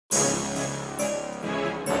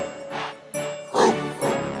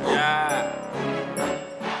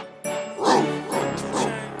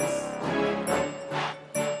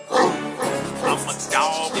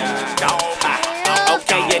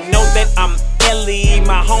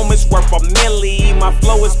my home is worth a milli. My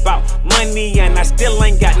flow is about money and I still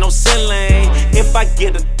ain't got no ceiling. If I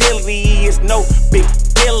get a dilly, it's no big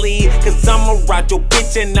dilly, cause I'ma ride your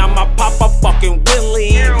bitch and I'ma pop a fucking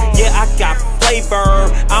willy. Yeah, I got flavor,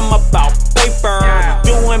 I'm about paper.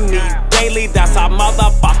 Doing me daily, that's our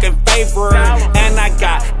motherfucking favorite. And I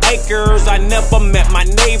got acres, I never met my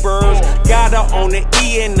neighbors. Got her on the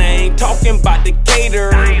E and I ain't talking about the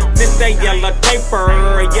gator. This that yellow taper,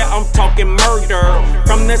 yeah, I'm talking murder.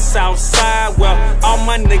 From the south side, well, all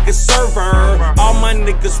my niggas server, all my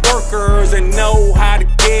niggas workers and know how to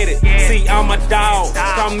get it. See, I'm a dog,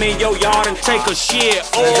 come in your yard and take a shit.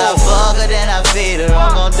 I fuck her, then I feed her.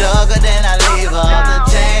 I'm gon' dug her, then I leave her. Off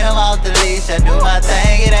the chain, I'm off the leash. I do my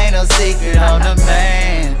thing, it ain't no secret. I'm the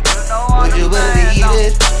man. Would you believe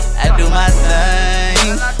it? I do my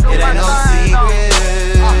thing, it ain't no secret.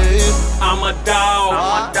 I'm a dog,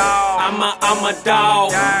 I'm a dog, I'm a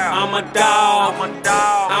dog, I'm a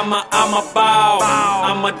dog, I'm a ball,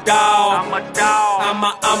 I'm a dog, I'm a dog,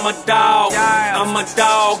 I'm a dog, I'm a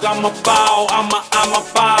dog, I'm a ball, I'm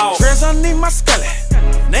a ball. Dress underneath my skelly,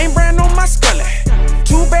 name brand on my skelly.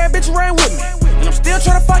 Two bad bitches ran with me, and I'm still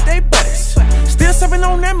tryna fuck they buddies. Still sipping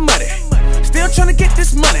on that money, still tryna get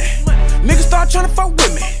this money. Niggas start tryna fuck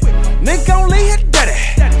with me. Nigga gon' leave here dirty.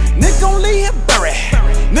 Nigga gon' leave here buried.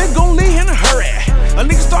 Nigga gon' leave here in a hurry. A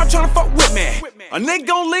nigga start tryna fuck with me. A nigga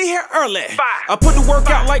gon' leave here early. I put the work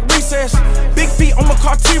out like recess. Big feet on my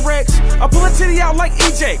car T-Rex. I pull a titty out like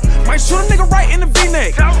EJ. Might shoot a nigga right in the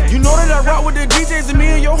V-neck. You know that I rock with the DJs and me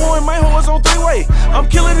and your hoe and my hoe is on three-way. I'm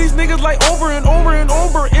killing these niggas like over and over and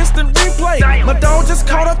over. Instant replay. My dog just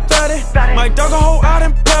caught up 30. My dog a hoe out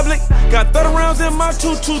in public. Got 30 rounds in my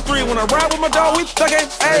 223. When I ride with my dog, we thuggin'.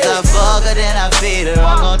 I fuck her, then I feed her.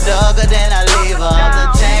 I'm gon' dug her, then I leave her. Off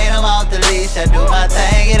the chain, I'm off the leash. I do my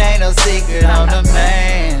thing, it ain't no secret. I'm the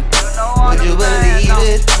man. Would you believe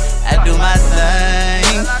it? I do my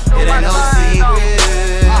thing, it ain't no secret.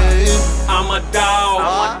 I'm a dog,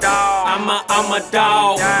 I'm a dog, I'm a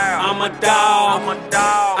dog, I'm a dog, I'm a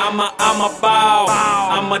dog, I'm a ball,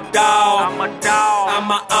 I'm a dog, I'm a dog,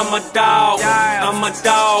 I'm a dog, I'm a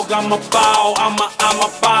dog, I'm a ball, I'm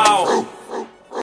a ball.